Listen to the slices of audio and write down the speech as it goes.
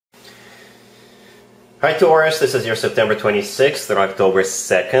Hi Taurus, this is your September 26th or October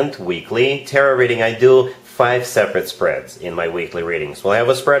 2nd weekly tarot reading. I do 5 separate spreads in my weekly readings. We'll have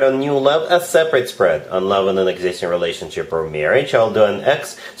a spread on new love, a separate spread on love in an existing relationship or marriage. I'll do an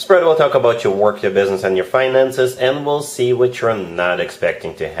X spread. We'll talk about your work, your business, and your finances, and we'll see what you're not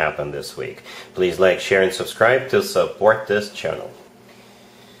expecting to happen this week. Please like, share, and subscribe to support this channel.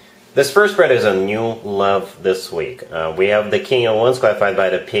 This first spread is on new love this week. We have the King of Wands clarified by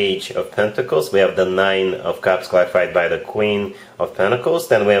the Page of Pentacles. We have the Nine of Cups clarified by the Queen of Pentacles.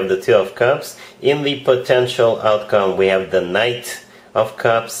 Then we have the Two of Cups. In the potential outcome, we have the Knight of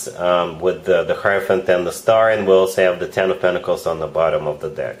Cups with the Hierophant and the Star. And we also have the Ten of Pentacles on the bottom of the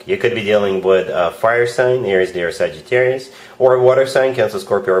deck. You could be dealing with a fire sign, Aries, Leo, Sagittarius, or a water sign, Cancer,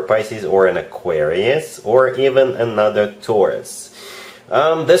 Scorpio, or Pisces, or an Aquarius, or even another Taurus.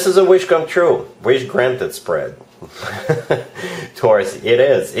 This is a wish come true, wish granted spread. Taurus, it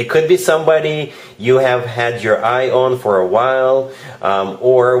is. It could be somebody you have had your eye on for a while,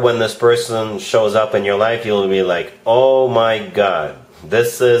 or when this person shows up in your life, you'll be like, oh my God,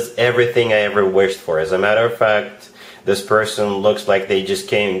 this is everything I ever wished for. As a matter of fact, this person looks like they just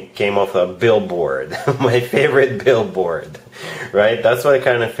came off a billboard, my favorite billboard, right? That's what it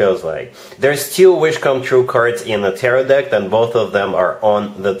kind of feels like. There's 2 wish come true cards in the tarot deck, and both of them are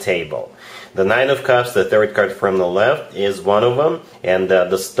on the table. The Nine of Cups, the third card from the left, is one of them, and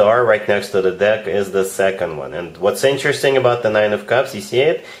the Star right next to the deck is the second one. And what's interesting about the Nine of Cups, you see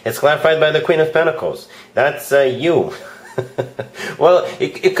it? It's clarified by the Queen of Pentacles. That's you. Well,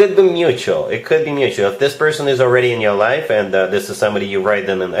 it could be mutual. It could be mutual. If this person is already in your life and this is somebody you ride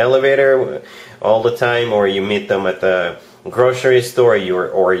in an elevator all the time, or you meet them at the grocery store,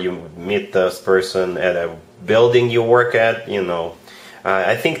 or you meet this person at a building you work at, you know,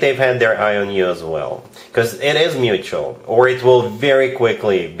 I think they've had their eye on you as well. Because it is mutual, or it will very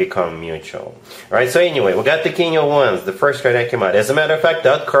quickly become mutual. Alright, so anyway, we got the King of Wands, the first card that came out. As a matter of fact,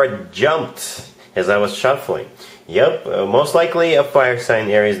 that card jumped as I was shuffling. Yep, most likely a fire sign,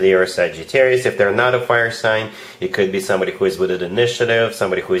 Aries, Leo, or Sagittarius. If they're not a fire sign, it could be somebody who is with an initiative,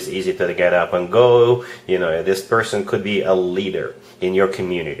 somebody who is easy to get up and go. You know, this person could be a leader in your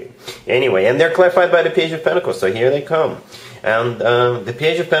community. Anyway, and they're clarified by the Page of Pentacles, so here they come. And the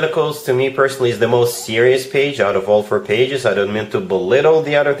Page of Pentacles, to me personally, is the most serious page out of all 4 pages. I don't mean to belittle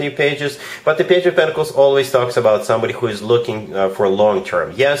the other 3 pages, but the Page of Pentacles always talks about somebody who is looking for long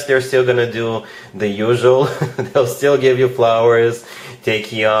term. Yes, they're still going to do the usual. They'll still give you flowers,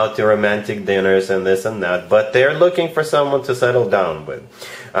 take you out to romantic dinners and this and that, but they're looking for someone to settle down with.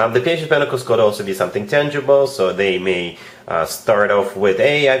 The Page of Pentacles could also be something tangible, so they may start off with,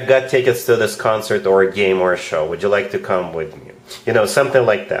 hey, I've got tickets to this concert or a game or a show. Would you like to come with me? You know, something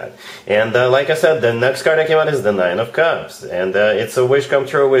like that. And like I said, the next card that came out is the Nine of Cups. And it's a wish come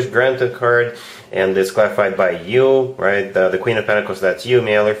true, wish granted card. And it's clarified by you, right? The Queen of Pentacles, that's you,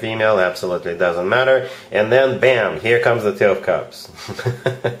 male or female, absolutely doesn't matter. And then, bam, here comes the Two of Cups.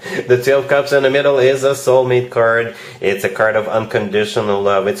 The Two of Cups in the middle is a soulmate card. It's a card of unconditional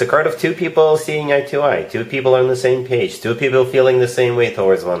love. It's a card of 2 people seeing eye to eye. 2 people on the same page. 2 people feeling the same way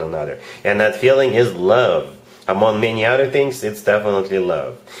towards one another. And that feeling is love. Among many other things, it's definitely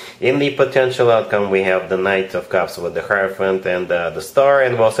love. In the potential outcome, we have the Knight of Cups with the Hierophant and the Star,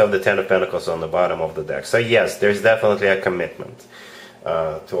 and we also have the Ten of Pentacles on the bottom of the deck. So yes, there's definitely a commitment.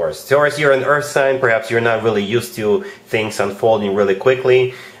 Taurus, you're an earth sign. Perhaps you're not really used to things unfolding really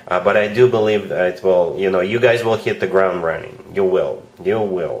quickly, but I do believe it will, you know, you guys will hit the ground running. You will. You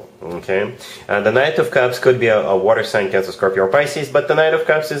will. Okay? The Knight of Cups could be a water sign, Cancer, Scorpio, or Pisces, but the Knight of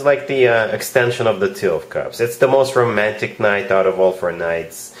Cups is like the extension of the Two of Cups. It's the most romantic night out of all 4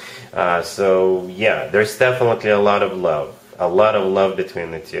 nights. So, yeah, there's definitely a lot of love. A lot of love between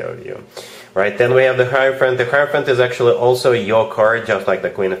the 2 of you. Right, then we have the Hierophant. The Hierophant is actually also your card, just like the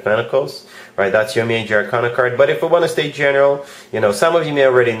Queen of Pentacles. Right, that's your major arcana card. But if we want to stay general, you know, some of you may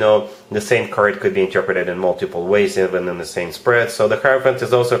already know the same card could be interpreted in multiple ways, even in the same spread. So the Hierophant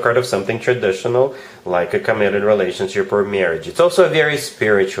is also a card of something traditional, like a committed relationship or marriage. It's also a very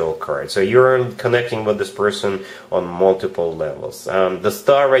spiritual card. So you're connecting with this person on multiple levels. The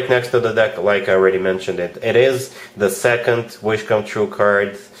Star right next to the deck, like I already mentioned, it is the second wish come true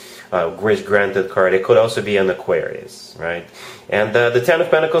card. Wish granted card. It could also be an Aquarius, right? And the Ten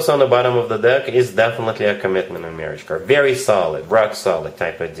of Pentacles on the bottom of the deck is definitely a commitment and marriage card. Very solid, rock solid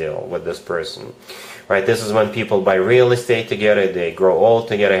type of deal with this person, right? This is when people buy real estate together, they grow old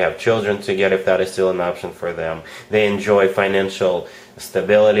together, have children together, if that is still an option for them. They enjoy financial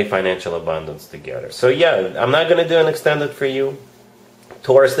stability, financial abundance together. So yeah, I'm not going to do an extended for you,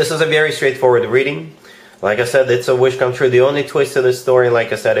 Taurus. This is a very straightforward reading. Like I said, it's a wish come true. The only twist to this story,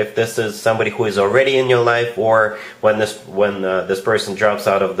 like I said, if this is somebody who is already in your life, or when this person drops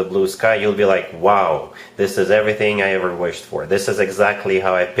out of the blue sky, you'll be like, wow, this is everything I ever wished for. This is exactly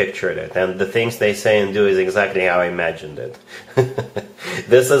how I pictured it. And the things they say and do is exactly how I imagined it.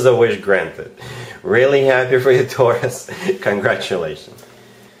 This is a wish granted. Really happy for you, Taurus. Congratulations.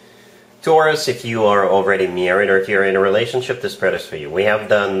 Taurus, if you are already married or if you're in a relationship, this spread is for you. We have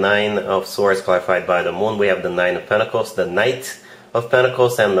the Nine of Swords clarified by the Moon. We have the Nine of Pentacles, the Knight of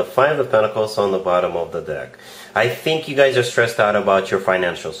Pentacles, and the Five of Pentacles on the bottom of the deck. I think you guys are stressed out about your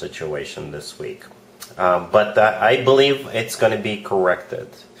financial situation this week. But I believe it's going to be corrected.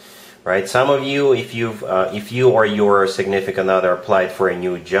 Right? Some of you, if you or your significant other applied for a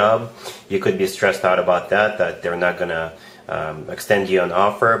new job, you could be stressed out about that they're not going to extend you an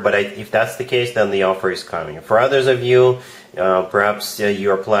offer. But if that's the case, then the offer is coming. For others of you, perhaps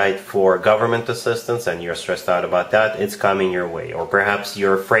you applied for government assistance and you're stressed out about that, it's coming your way. Or perhaps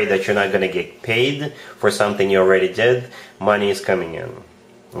you're afraid that you're not going to get paid for something you already did. Money is coming in.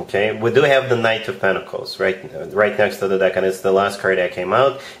 Okay, we do have the Knight of Pentacles right next to the deck, and it's the last card that came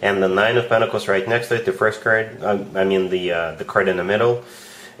out, and the Nine of Pentacles right next to it, the first card, the card in the middle,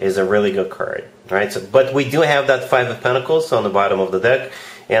 is a really good card, right? So, but we do have that Five of Pentacles on the bottom of the deck,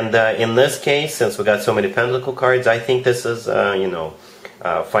 and in this case, since we got so many Pentacle cards, I think this is,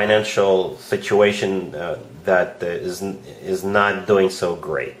 financial situation that is not doing so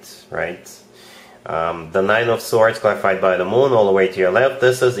great, right? The Nine of Swords clarified by the Moon all the way to your left.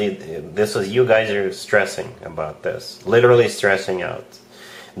 This is you guys are stressing about this, literally stressing out.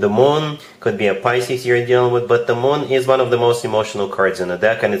 The Moon could be a Pisces you're dealing with, but the Moon is one of the most emotional cards in the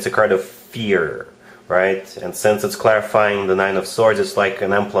deck, and it's a card of fear, right? And since it's clarifying the Nine of Swords, it's like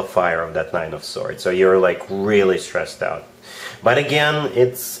an amplifier of that Nine of Swords. So you're like really stressed out. But again,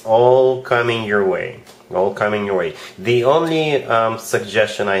 it's all coming your way. All coming your way. The only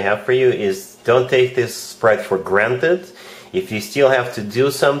suggestion I have for you is don't take this spread for granted. If you still have to do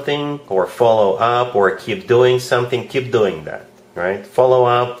something or follow up or keep doing something, keep doing that. Right? Follow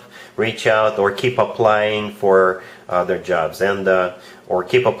up, reach out, or keep applying for other jobs, and or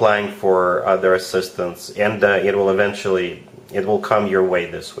keep applying for other assistance, and it will come your way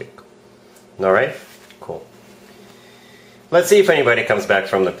this week. All right? Cool. Let's see if anybody comes back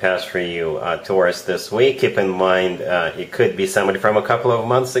from the past for you, Taurus, this week. Keep in mind, it could be somebody from a couple of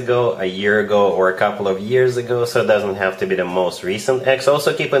months ago, a year ago, or a couple of years ago, so it doesn't have to be the most recent ex.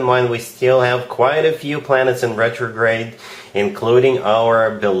 Also keep in mind, we still have quite a few planets in retrograde, including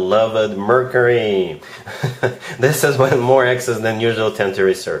our beloved Mercury. This is when more exes than usual tend to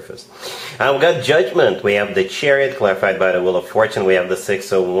resurface. We've got Judgment. We have the Chariot, clarified by the Wheel of Fortune. We have the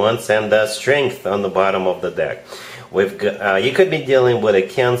Six of Wands, and the Strength on the bottom of the deck. We've got, you could be dealing with a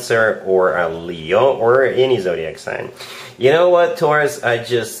Cancer or a Leo or any zodiac sign. You know what, Taurus? I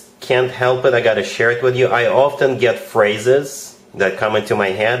just can't help it. I got to share it with you. I often get phrases that come into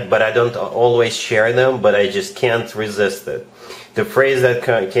my head, but I don't always share them, but I just can't resist it. The phrase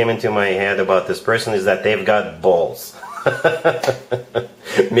that came into my head about this person is that they've got balls.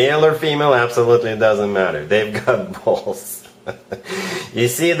 Male or female, absolutely doesn't matter. They've got balls. You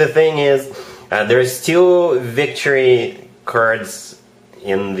see, the thing is, there's two victory cards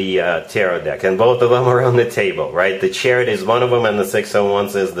in the tarot deck, and both of them are on the table, right? The Chariot is one of them, and the Six of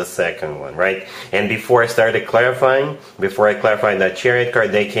Wands is the second one, right? And before I clarified that Chariot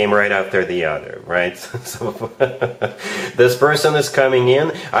card, they came right after the other, right? So this person is coming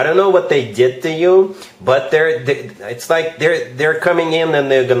in. I don't know what they did to you, but it's like they're coming in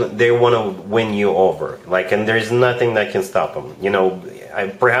and they want to win you over, like, and there's nothing that can stop them. You know,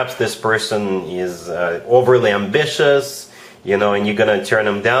 perhaps this person is overly ambitious, you know, and you're going to turn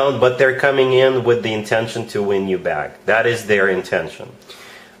them down, but they're coming in with the intention to win you back. That is their intention,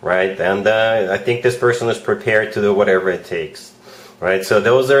 right? And I think this person is prepared to do whatever it takes, right? So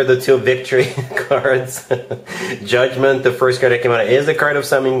those are the two victory cards. Judgment, the first card that came out, is a card of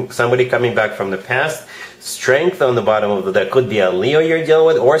somebody coming back from the past. Strength on the bottom of the deck could be a Leo you're dealing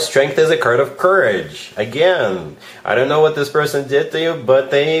with, or Strength is a card of courage. Again, I don't know what this person did to you, but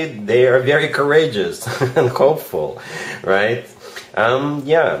they are very courageous and hopeful, right?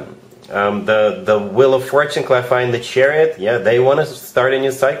 The Wheel of Fortune clarifying the Chariot, yeah, they want to start a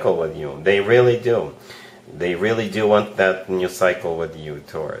new cycle with you. They really do. They really do want that new cycle with you,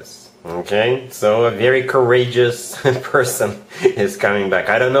 Taurus. Okay, so a very courageous person is coming back.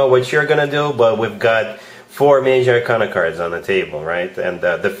 I don't know what you're gonna do, but we've got 4 major arcana cards on the table, right? And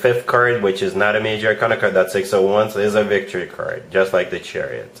the 5th card, which is not a major arcana card, that 6 of Wands, is a victory card, just like the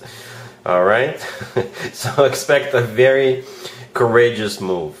Chariot. All right, so expect a very courageous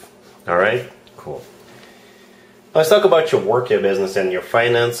move. All right, cool. Let's talk about your work, your business, and your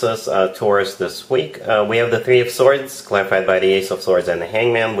finances, Taurus, this week. We have the Three of Swords, clarified by the Ace of Swords and the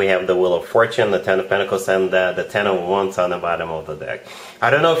Hangman. We have the Wheel of Fortune, the Ten of Pentacles, and the Ten of Wands on the bottom of the deck. I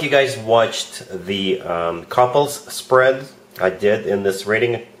don't know if you guys watched the couples spread I did in this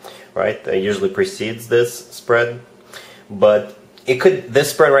reading, right? It usually precedes this spread, but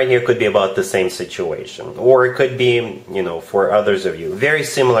this spread right here could be about the same situation, or it could be, you know, for others of you, very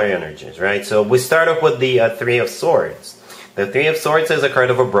similar energies, right? So we start off with the Three of Swords. The Three of Swords is a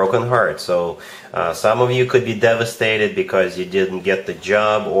card of a broken heart. So some of you could be devastated because you didn't get the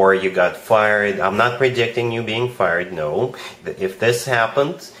job or you got fired. I'm not predicting you being fired, no. If this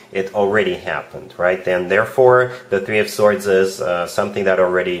happened, it already happened, right? And therefore, the Three of Swords is something that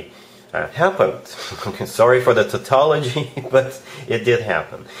already happened. Sorry for the tautology, but it did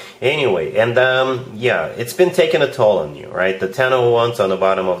happen. Anyway, and yeah, it's been taking a toll on you, right? The Ten of Wands on the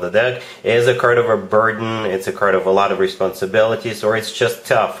bottom of the deck is a card of a burden, it's a card of a lot of responsibilities, or it's just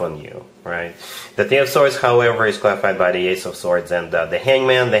tough on you, right? The Three of Swords, however, is clarified by the Ace of Swords and the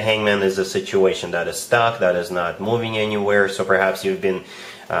Hangman. The Hangman is a situation that is stuck, that is not moving anywhere, so perhaps you've been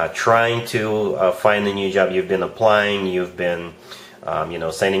trying to find a new job, you've been applying, you've been you know,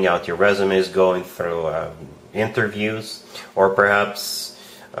 sending out your resumes, going through interviews, or perhaps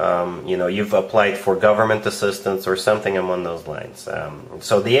you know, you've applied for government assistance or something along those lines.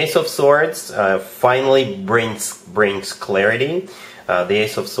 So the Ace of Swords finally brings clarity. The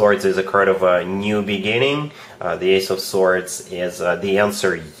Ace of Swords is a card of a new beginning. The Ace of Swords is the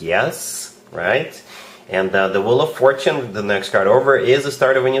answer yes, right? And the Wheel of Fortune, the next card over, is the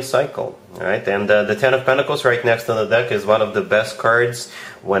start of a new cycle, right? And the Ten of Pentacles right next to the deck is one of the best cards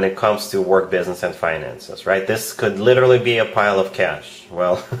when it comes to work, business, and finances, right? This could literally be a pile of cash,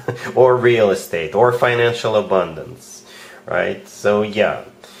 well, or real estate, or financial abundance, right? So yeah,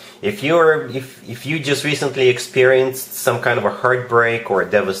 if you just recently experienced some kind of a heartbreak or a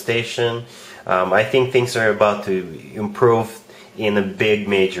devastation, I think things are about to improve in a big,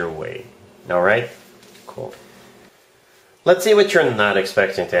 major way. All right. Cool. Let's see what you're not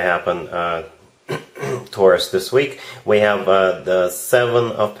expecting to happen, Taurus, this week. We have the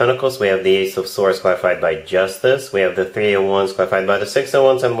Seven of Pentacles, we have the Ace of Swords clarified by Justice, we have the Three of Wands clarified by the Six of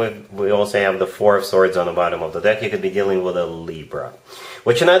Wands, and we also have the Four of Swords on the bottom of the deck. You could be dealing with a Libra.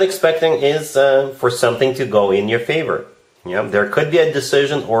 What you're not expecting is for something to go in your favor. Yeah, there could be a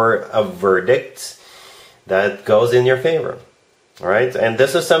decision or a verdict that goes in your favor. Alright, and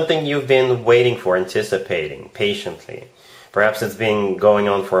this is something you've been waiting for, anticipating, patiently. Perhaps it's been going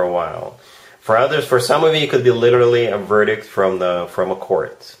on for a while. For others, for some of you, it could be literally a verdict from a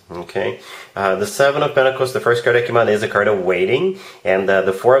court. Okay, the Seven of Pentacles, the first card that came out, is a card of waiting, and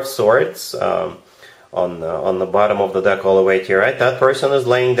the Four of Swords on the bottom of the deck all the way to your right, that person is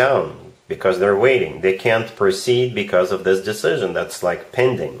laying down because they're waiting. They can't proceed because of this decision that's like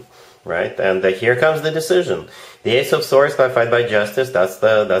pending. Right, and here comes the decision. The Ace of Swords clarified by Justice. That's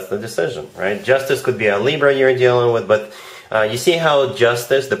the decision. Right, Justice could be a Libra you're dealing with, but you see how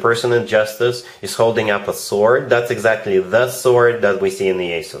Justice, the person in Justice, is holding up a sword. That's exactly the sword that we see in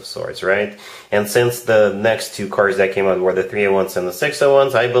the Ace of Swords. Right, and since the next two cards that came out were the Three of Wands and the Six of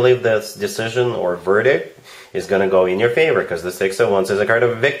Wands, I believe this decision or verdict is going to go in your favor because the Six of Wands is a card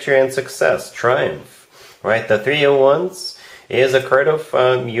of victory and success, triumph. Right, the Three of Wands is a card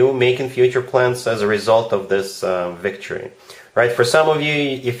of you making future plans as a result of this victory. Right, for some of you,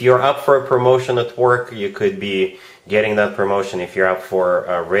 if you're up for a promotion at work, you could be getting that promotion. If you're up for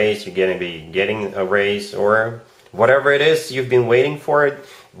a raise, you're going to be getting a raise, or whatever it is you've been waiting for,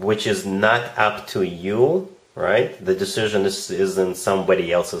 which is not up to you, right? The decision is in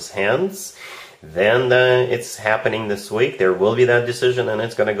somebody else's hands. Then it's happening this week. There will be that decision, and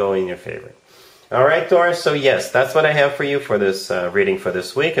it's going to go in your favor. Alright, Taurus, so yes, that's what I have for you for this reading for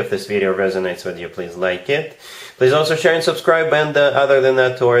this week. If this video resonates with you, please like it. Please also share and subscribe, and other than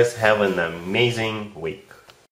that, Taurus, have an amazing week.